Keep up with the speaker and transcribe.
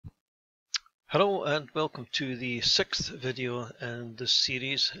Hello and welcome to the sixth video in this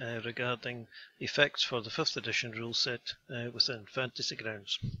series regarding effects for the 5th edition rule set within Fantasy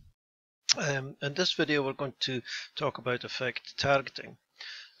Grounds. In this video we're going to talk about effect targeting,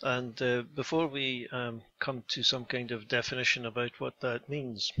 and before we come to some kind of definition about what that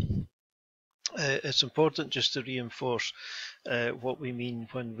means, it's important just to reinforce what we mean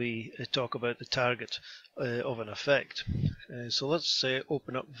when we talk about the target of an effect. So let's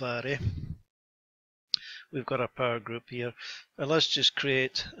open up Vari. We've got our power group here, and let's just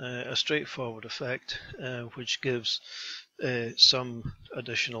create a straightforward effect which gives some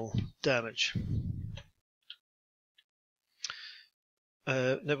additional damage.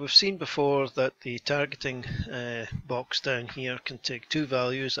 Now we've seen before that the targeting box down here can take two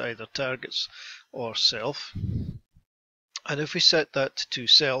values, either targets or self. And if we set that to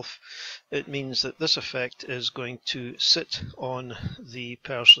self, it means that this effect is going to sit on the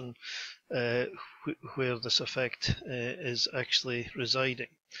person where this effect is actually residing.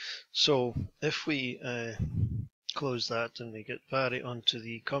 So if we close that and we get Vari onto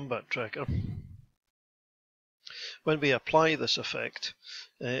the combat tracker, when we apply this effect,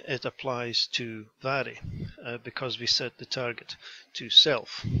 it applies to Vari because we set the target to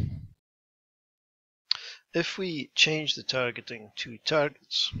self. If we change the targeting to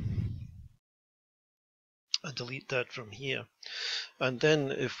targets, and delete that from here, and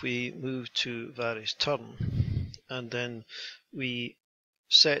then if we move to Vari's turn, and then we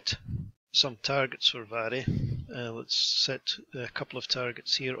set some targets for Vari, let's set a couple of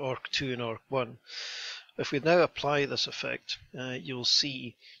targets here, Orc2 and Orc1. If we now apply this effect, you'll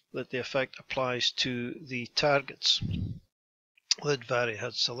see that the effect applies to the targets that Vari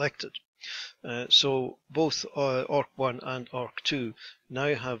had selected. So both Orc1 and Orc2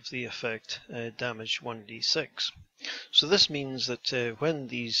 now have the effect damage 1d6. So this means that when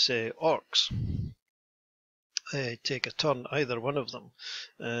these orcs take a turn, either one of them,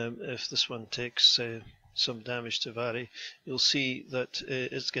 if this one takes some damage to Vari, you'll see that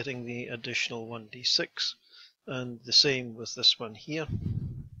it's getting the additional 1d6, and the same with this one here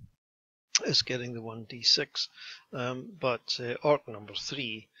is getting the 1d6, but Orc number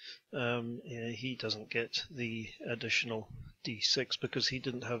 3, he doesn't get the additional d6 because he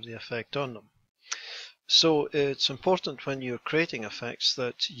didn't have the effect on them. So it's important when you're creating effects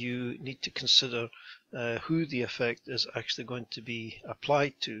that you need to consider who the effect is actually going to be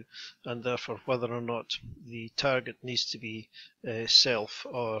applied to, and therefore whether or not the target needs to be self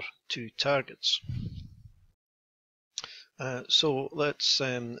or two targets. So let's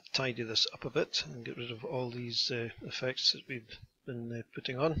tidy this up a bit and get rid of all these effects that we've been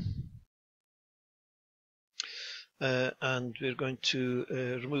putting on. And we're going to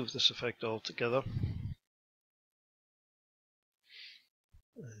remove this effect altogether.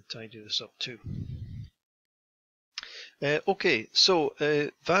 Tidy this up too. Okay, so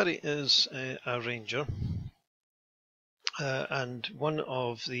Vari is a ranger. And one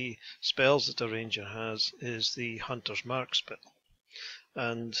of the spells that a ranger has is the Hunter's Mark spell.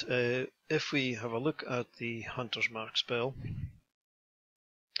 And if we have a look at the Hunter's Mark spell,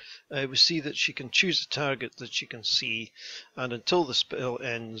 we see that she can choose a target that she can see, and until the spell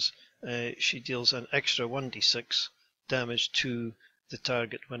ends, she deals an extra 1d6 damage to the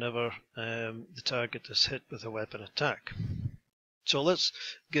target whenever the target is hit with a weapon attack. So let's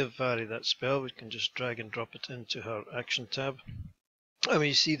give Vari that spell. We can just drag and drop it into her action tab. And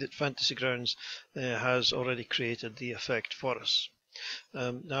we see that Fantasy Grounds has already created the effect for us.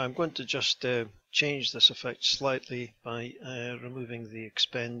 Now I'm going to just change this effect slightly by removing the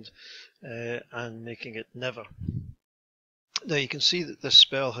expend and making it never. Now you can see that this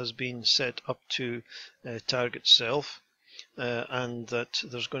spell has been set up to target self, and that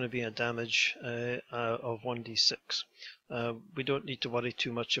there's going to be a damage of 1d6. We don't need to worry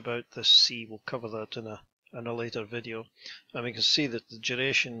too much about this C. We'll cover that in a later video. And we can see that the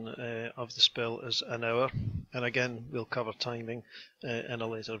duration of the spell is an hour, and again we'll cover timing in a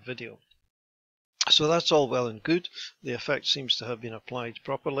later video. So that's all well and good. The effect seems to have been applied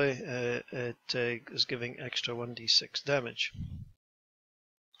properly. It is giving extra 1d6 damage,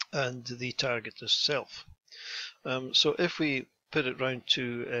 and the target is self. So if we put it round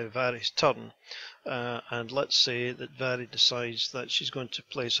to Vari's turn, and let's say that Vari decides that she's going to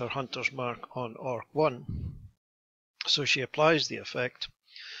place her Hunter's Mark on Orc1. So she applies the effect,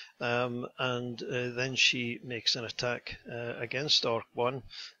 and then she makes an attack against Orc1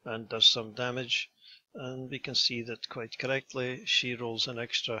 and does some damage, and we can see that quite correctly she rolls an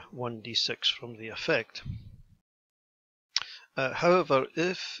extra 1d6 from the effect. However,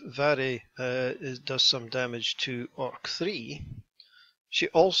 if Vari does some damage to Orc3, she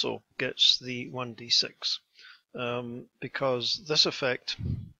also gets the 1d6 because this effect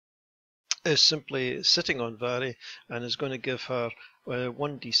is simply sitting on Vari and is going to give her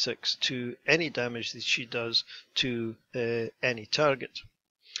 1d6 to any damage that she does to any target.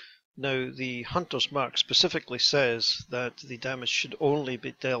 Now, the Hunter's Mark specifically says that the damage should only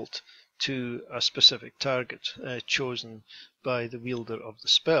be dealt to a specific target chosen by the wielder of the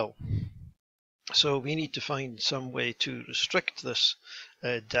spell. So we need to find some way to restrict this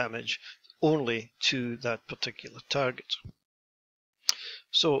damage only to that particular target.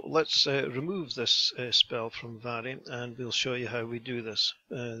 So let's remove this spell from Vari, and we'll show you how we do this.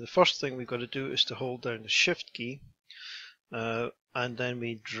 The first thing we've got to do is to hold down the Shift key, and then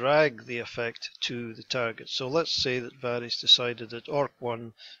we drag the effect to the target. So let's say that Vari's decided that Orc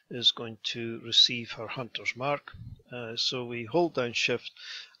 1 is going to receive her Hunter's Mark. So we hold down Shift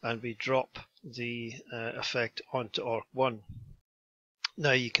and we drop the effect onto Orc 1.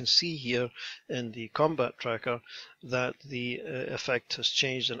 Now you can see here in the combat tracker that the effect has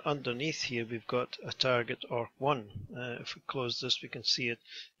changed, and underneath here we've got a target Orc 1. If we close this, we can see it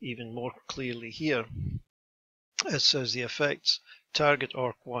even more clearly here. It says the effects target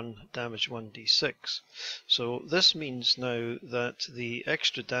Orc 1 damage 1d6. So this means now that the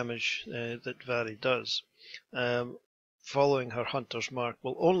extra damage that Vari does following her Hunter's Mark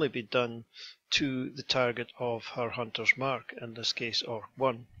will only be done to the target of her Hunter's Mark, in this case Orc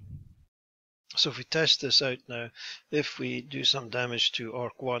 1. So if we test this out now, if we do some damage to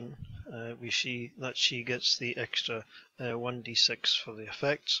Orc 1, we see that she gets the extra 1d6 for the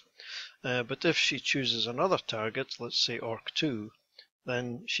effects. But if she chooses another target, let's say Orc 2,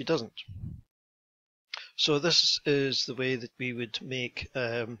 then she doesn't. So this is the way that we would make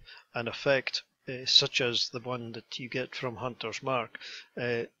an effect such as the one that you get from Hunter's Mark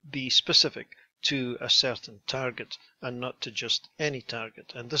be specific to a certain target and not to just any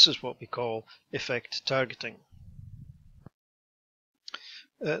target, and this is what we call effect targeting.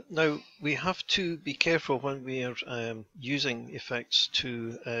 Now we have to be careful when we are using effects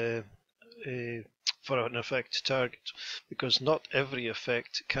to for an effect target, because not every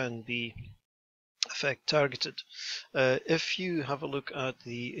effect can be effect targeted. If you have a look at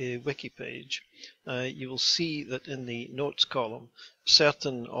the wiki page, you will see that in the notes column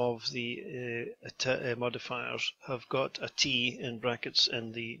certain of the modifiers have got a T in brackets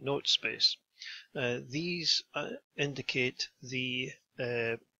in the note space. These indicate the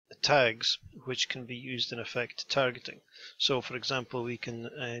tags which can be used in effect targeting. So for example, we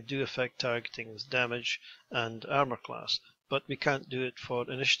can do effect targeting with damage and armor class, but we can't do it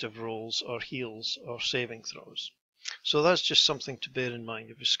for initiative rolls or heals or saving throws. So that's just something to bear in mind.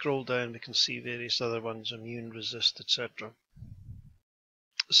 If we scroll down, we can see various other ones: immune, resist, etc.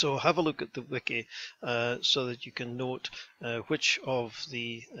 So have a look at the wiki so that you can note which of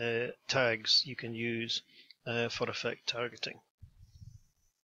the tags you can use for effect targeting.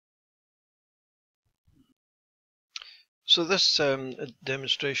 So this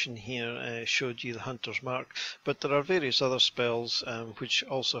demonstration here showed you the Hunter's Mark, but there are various other spells which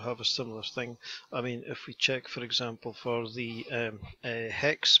also have a similar thing. I mean, if we check, for example, for the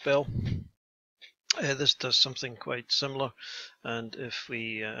Hex spell, this does something quite similar. And if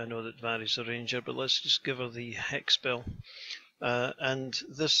we, I know that Vari's a ranger, but let's just give her the Hex spell. And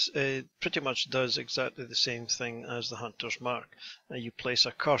this pretty much does exactly the same thing as the Hunter's Mark. You place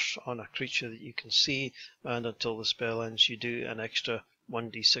a curse on a creature that you can see, and until the spell ends you do an extra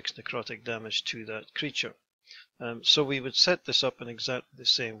 1d6 necrotic damage to that creature. So we would set this up in exactly the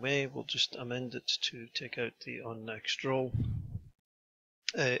same way. We'll just amend it to take out the on next roll.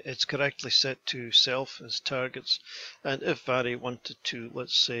 It's correctly set to self as targets, and if Vari wanted to,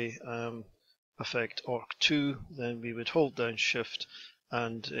 let's say, affect Orc 2, then we would hold down Shift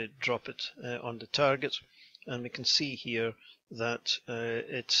and drop it on the target, and we can see here that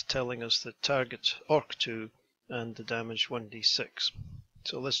it's telling us that target Orc 2 and the damage 1d6.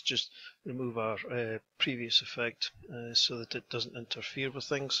 So let's just remove our previous effect so that it doesn't interfere with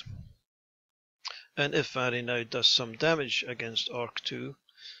things. And if Vari now does some damage against Orc 2,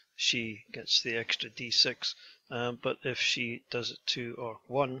 she gets the extra d6, but if she does it to Orc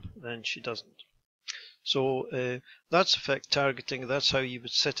 1, then she doesn't. So that's effect targeting. That's how you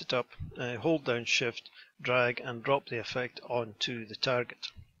would set it up. Hold down Shift, drag and drop the effect onto the target.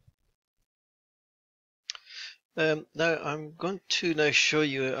 Now I'm going to now show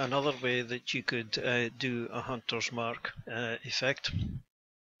you another way that you could do a Hunter's Mark effect.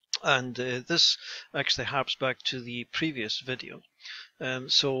 And this actually harps back to the previous video.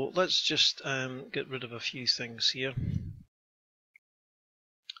 So let's just get rid of a few things here.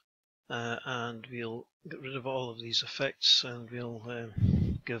 and we'll get rid of all of these effects, and we'll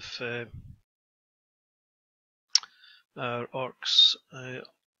give our orcs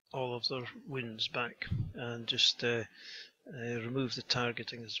all of their wounds back, and just remove the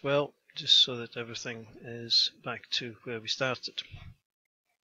targeting as well, just so that everything is back to where we started.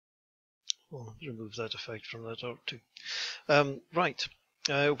 We'll remove that effect from that orc too. Right.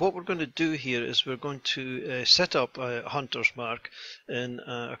 What we're going to do here is we're going to set up a hunter's mark in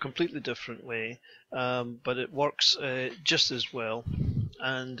a completely different way, but it works just as well,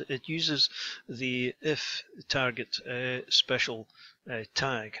 and it uses the if target special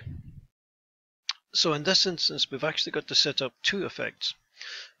tag. So in this instance, we've actually got to set up two effects,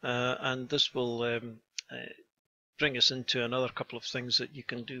 and this will bring us into another couple of things that you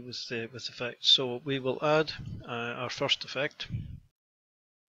can do with effects. So we will add our first effect.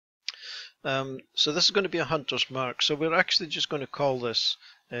 So this is going to be a hunter's mark. So we're actually just going to call this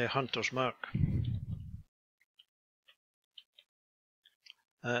hunter's mark.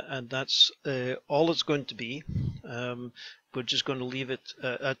 And that's all it's going to be. We're just going to leave it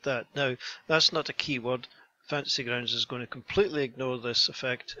at that. Now, that's not a keyword. Fantasy Grounds is going to completely ignore this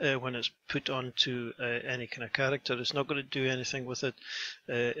effect when it's put onto any kind of character. It's not going to do anything with it.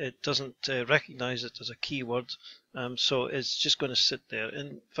 It doesn't recognize it as a keyword, so it's just going to sit there.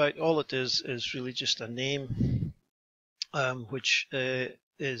 In fact, all it is really just a name, which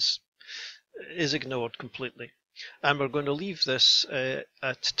is ignored completely. And we're going to leave this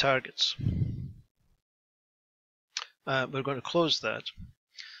at targets. We're going to close that.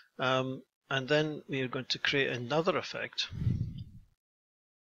 And then we are going to create another effect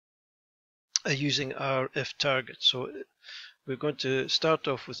using our if target. So we're going to start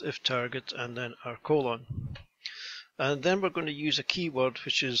off with if target and then our colon. And then we're going to use a keyword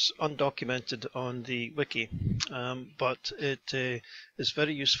which is undocumented on the wiki, but it is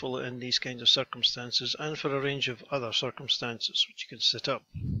very useful in these kinds of circumstances and for a range of other circumstances which you can set up.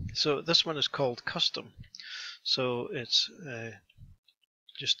 So this one is called custom. So it's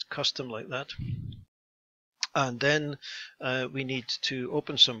just custom like that, and then we need to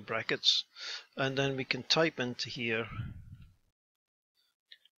open some brackets, and then we can type into here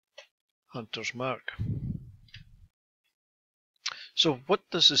hunter's mark. So what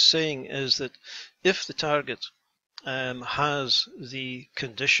this is saying is that if the target has the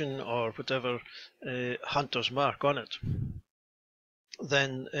condition or whatever hunter's mark on it,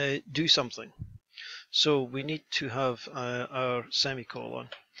 then do something. So we need to have our semicolon,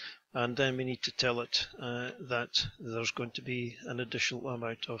 and then we need to tell it that there's going to be an additional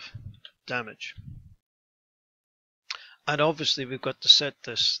amount of damage. And obviously we've got to set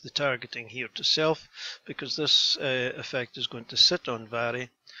the targeting here to self, because this effect is going to sit on Vari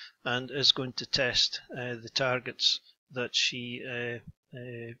and is going to test the targets that she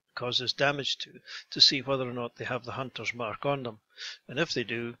causes damage to see whether or not they have the hunter's mark on them. And if they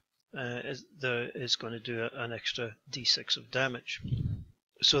do, there is going to do an extra d6 of damage.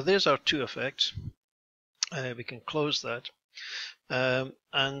 So there's our two effects. We can close that,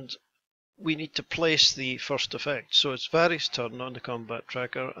 and we need to place the first effect. So it's Vari's turn on the combat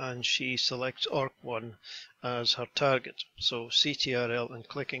tracker, and she selects Orc 1 as her target. So CTRL and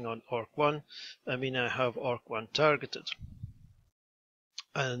clicking on Orc 1, I mean I have Orc 1 targeted.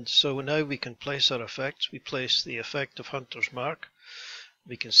 And so now we can place our effects. We place the effect of Hunter's Mark.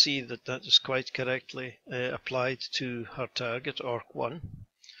 We can see that that is quite correctly applied to her target, Orc 1.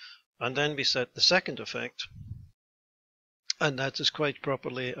 And then we set the second effect, and that is quite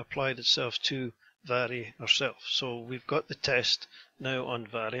properly applied itself to Vari herself. So we've got the test now on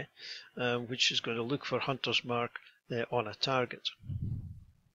Vari, which is going to look for Hunter's Mark on a target.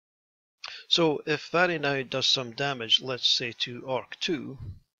 So if Vari now does some damage, let's say to Orc 2,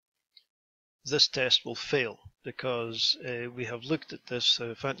 this test will fail, because we have looked at this,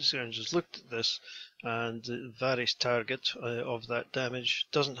 Fantasy Grounds has looked at this, and Vari's target of that damage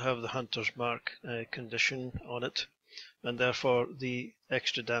doesn't have the Hunter's Mark condition on it, and therefore the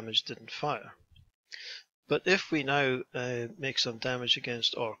extra damage didn't fire. But if we now make some damage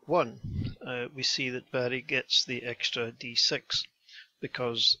against Orc 1, we see that Vari gets the extra d6,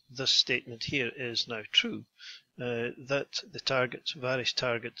 because this statement here is now true, that the target, Vari's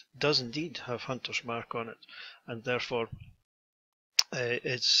target, does indeed have Hunter's Mark on it, and therefore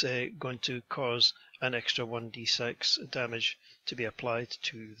it's going to cause an extra 1d6 damage to be applied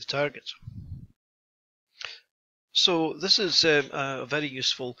to the target. So this is a very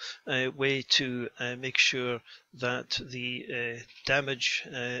useful way to make sure that the damage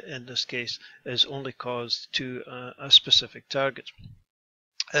in this case is only caused to a specific target.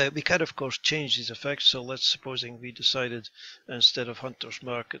 We can of course change these effects, so let's supposing we decided instead of Hunter's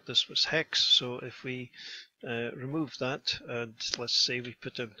Mark this was hex, so if we remove that and let's say we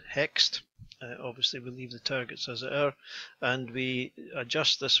put in hexed, obviously we leave the targets as they are, and we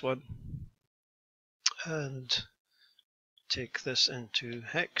adjust this one and take this into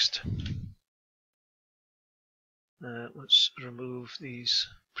hexed. Let's remove these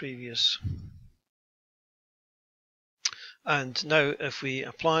previous. And now if we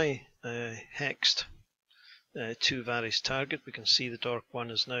apply hexed to Vary's target, we can see that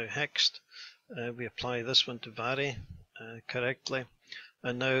Orc1 is now hexed. We apply this one to Vary correctly.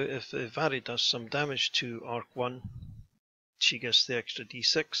 And now if Vary does some damage to Orc1, she gets the extra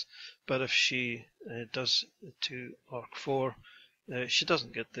d6. But if she does it to Orc4, she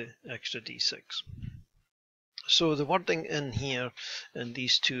doesn't get the extra d6. So the wording in here in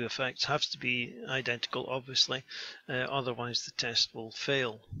these two effects has to be identical, obviously, otherwise the test will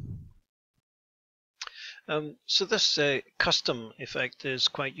fail. So this custom effect is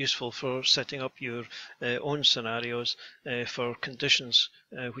quite useful for setting up your own scenarios for conditions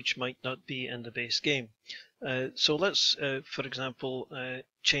which might not be in the base game. So let's, for example,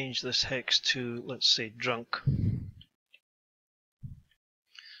 change this hex to, let's say, drunk.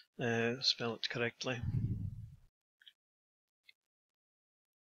 Spell it correctly.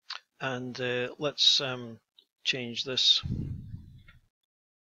 And let's change this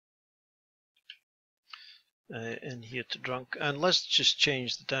in here to drunk, and let's just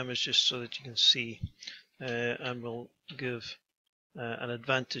change the damage just so that you can see, and we'll give an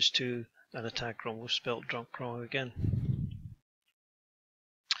advantage to an attack roll. We've spelled drunk wrong again.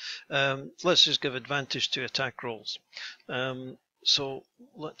 Let's just give advantage to attack rolls. So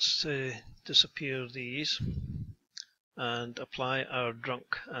let's disappear these and apply our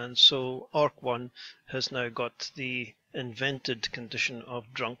drunk, and so Orc1 has now got the invented condition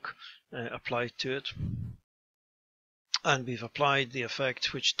of drunk applied to it, and we've applied the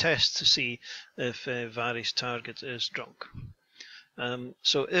effect which tests to see if Vary's target is drunk.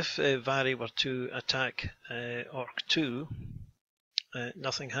 So if Vary were to attack Orc2,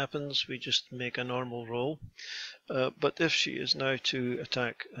 nothing happens, we just make a normal roll. But if she is now to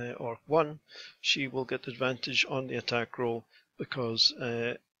attack Orc1, she will get advantage on the attack roll because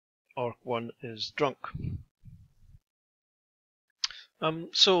Orc1 is drunk.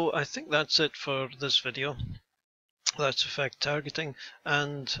 So I think that's it for this video. That's effect targeting,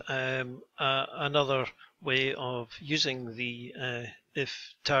 and another way of using the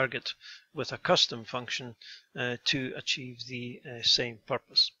if target with a custom function to achieve the same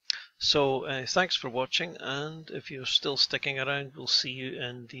purpose. So thanks for watching, and if you're still sticking around, we'll see you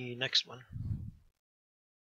in the next one.